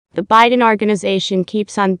The Biden organization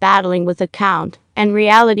keeps on battling with the count, and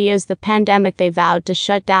reality is the pandemic they vowed to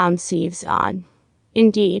shut down seethes on.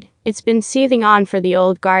 Indeed, it's been seething on for the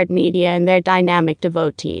old guard media and their dynamic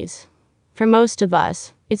devotees. For most of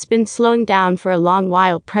us, it's been slowing down for a long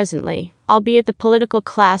while presently, albeit the political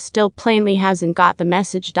class still plainly hasn't got the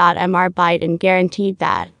message. Mr. Biden guaranteed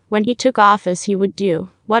that, when he took office, he would do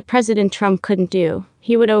what President Trump couldn't do.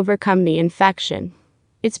 He would overcome the infection.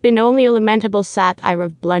 It's been only a lamentable satire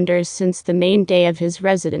of blunders since the main day of his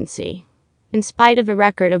residency. In spite of a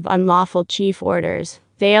record of unlawful chief orders,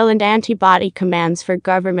 veil and antibody commands for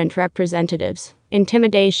government representatives,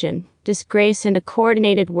 intimidation, disgrace, and a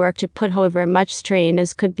coordinated work to put however much strain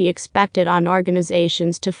as could be expected on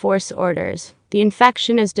organizations to force orders, the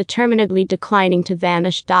infection is determinedly declining to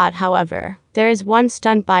vanish. However, there is one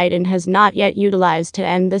stunt Biden has not yet utilized to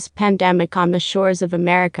end this pandemic on the shores of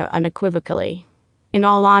America unequivocally. In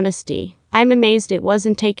all honesty, I'm amazed it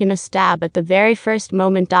wasn't taken a stab at the very first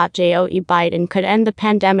moment. Joe Biden could end the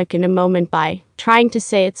pandemic in a moment by trying to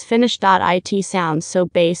say it's finished. It sounds so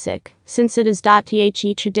basic, since it is.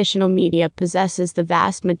 The traditional media possesses the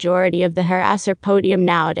vast majority of the harasser podium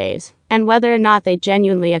nowadays, and whether or not they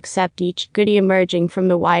genuinely accept each goodie emerging from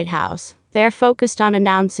the White House, they're focused on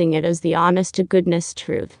announcing it as the honest-to-goodness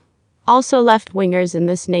truth. Also, left-wingers in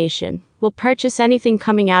this nation will purchase anything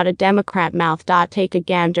coming out a Democrat mouth. Take a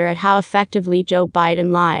gander at how effectively Joe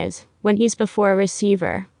Biden lies when he's before a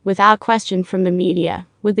receiver, without question from the media,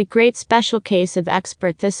 with the great special case of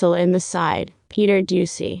expert thistle in the side, Peter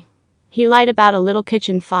Doocy. He lied about a little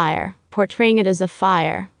kitchen fire, portraying it as a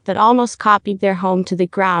fire that almost copied their home to the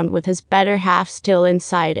ground with his better half still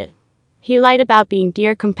inside it. He lied about being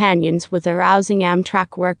dear companions with a rousing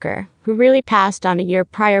Amtrak worker, who really passed on a year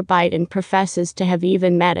prior. Biden professes to have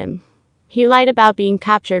even met him. He lied about being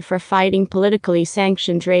captured for fighting politically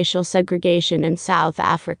sanctioned racial segregation in South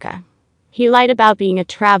Africa. He lied about being a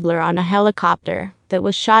traveler on a helicopter that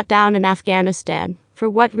was shot down in Afghanistan. For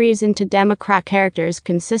what reason do Democrat characters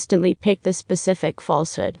consistently pick this specific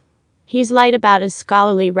falsehood? He's lied about his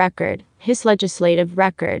scholarly record, his legislative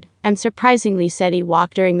record, and surprisingly said he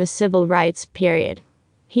walked during the civil rights period.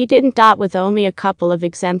 He didn't. With only a couple of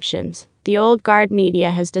exemptions, the old guard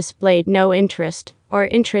media has displayed no interest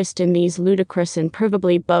in these ludicrous and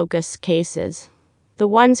provably bogus cases. The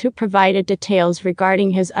ones who provided details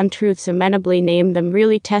regarding his untruths amenably named them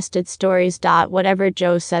really tested stories. Whatever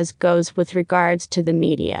Joe says goes with regards to the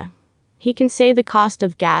media. He can say the cost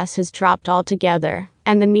of gas has dropped altogether,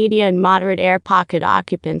 and the media and moderate air pocket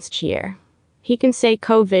occupants cheer. He can say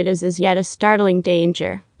COVID is as yet a startling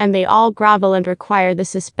danger, and they all grovel and require the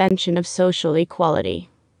suspension of social equality.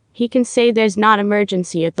 He can say there's not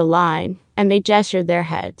emergency at the line, and they gesture their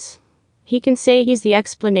heads. He can say he's the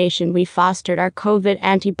explanation we fostered our COVID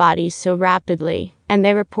antibodies so rapidly, and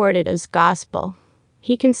they report it as gospel.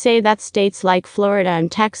 He can say that states like Florida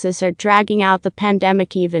and Texas are dragging out the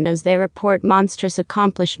pandemic even as they report monstrous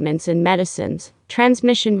accomplishments in medicines,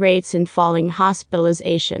 transmission rates, and falling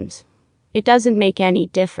hospitalizations. It doesn't make any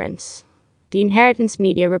difference. The inheritance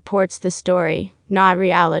media reports the story, not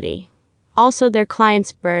reality. Also, their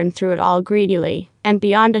clients burn through it all greedily, and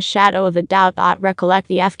beyond a shadow of a doubt recollect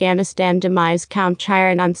the Afghanistan demise Count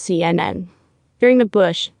Chiron on CNN. During the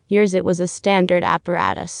Bush years it was a standard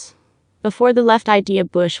apparatus. Before the left idea,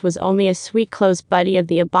 Bush was only a sweet close buddy of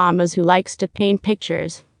the Obamas who likes to paint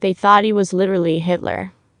pictures. They thought he was literally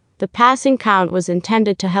Hitler. The passing count was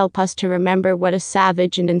intended to help us to remember what a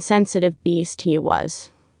savage and insensitive beast he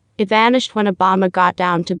was. It vanished when Obama got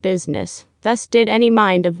down to business, thus did any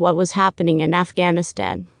mind of what was happening in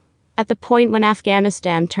Afghanistan. At the point when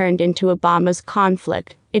Afghanistan turned into Obama's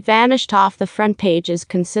conflict, it vanished off the front pages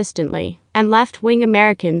consistently, and left-wing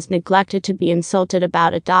Americans neglected to be insulted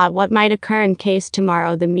about it. What might occur in case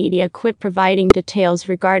tomorrow the media quit providing details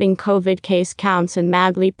regarding COVID case counts and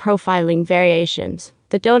madly profiling variations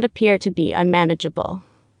that don't appear to be unmanageable?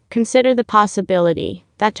 Consider the possibility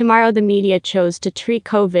that tomorrow the media chose to treat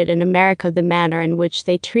COVID in America the manner in which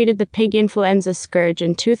they treated the pig influenza scourge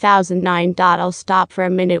in 2009. I'll stop for a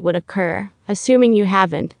minute. Would occur, assuming you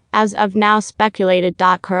haven't, as of now, speculated.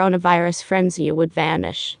 Coronavirus frenzy would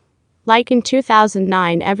vanish. Like in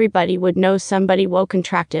 2009, everybody would know somebody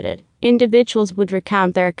contracted it. Individuals would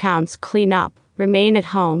recount their accounts, clean up, remain at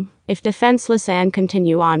home, if defenseless, and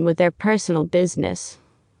continue on with their personal business.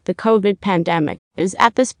 The COVID pandemic is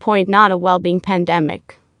at this point not a well-being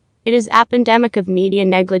pandemic. It is a pandemic of media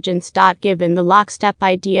negligence. Given the lockstep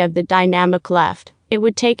idea of the dynamic left, it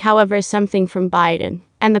would take, however, something from Biden,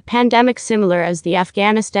 and the pandemic similar as the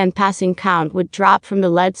Afghanistan passing count would drop from the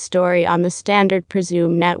lead story on the standard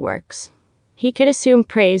presumed networks. He could assume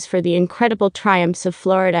praise for the incredible triumphs of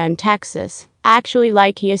Florida and Texas, actually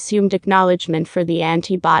like he assumed acknowledgement for the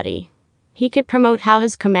antibody. He could promote how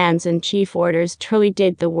his commands and chief orders truly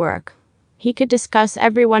did the work. He could discuss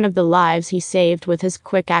every one of the lives he saved with his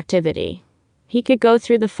quick activity. He could go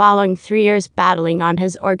through the following 3 years battling on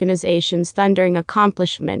his organization's thundering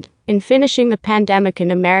accomplishment in finishing the pandemic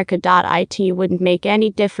in America. It wouldn't make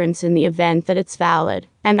any difference in the event that it's valid,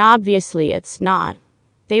 and obviously it's not.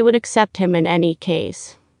 They would accept him in any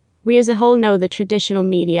case. We as a whole know the traditional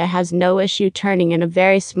media has no issue turning in a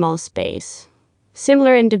very small space.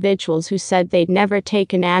 Similar individuals who said they'd never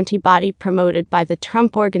take an antibody promoted by the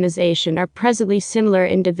Trump Organization are presently similar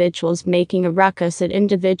individuals making a ruckus at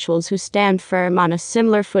individuals who stand firm on a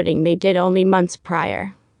similar footing they did only months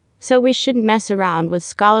prior. So we shouldn't mess around with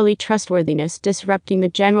scholarly trustworthiness. Disrupting the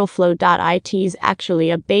general flow. It is actually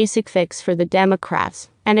a basic fix for the Democrats,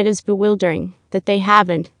 and it is bewildering that they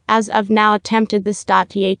haven't, as of now, attempted this.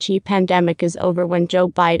 The pandemic is over when Joe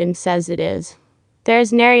Biden says it is.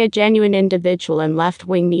 There's nary a genuine individual in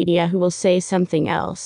left-wing media who will say something else.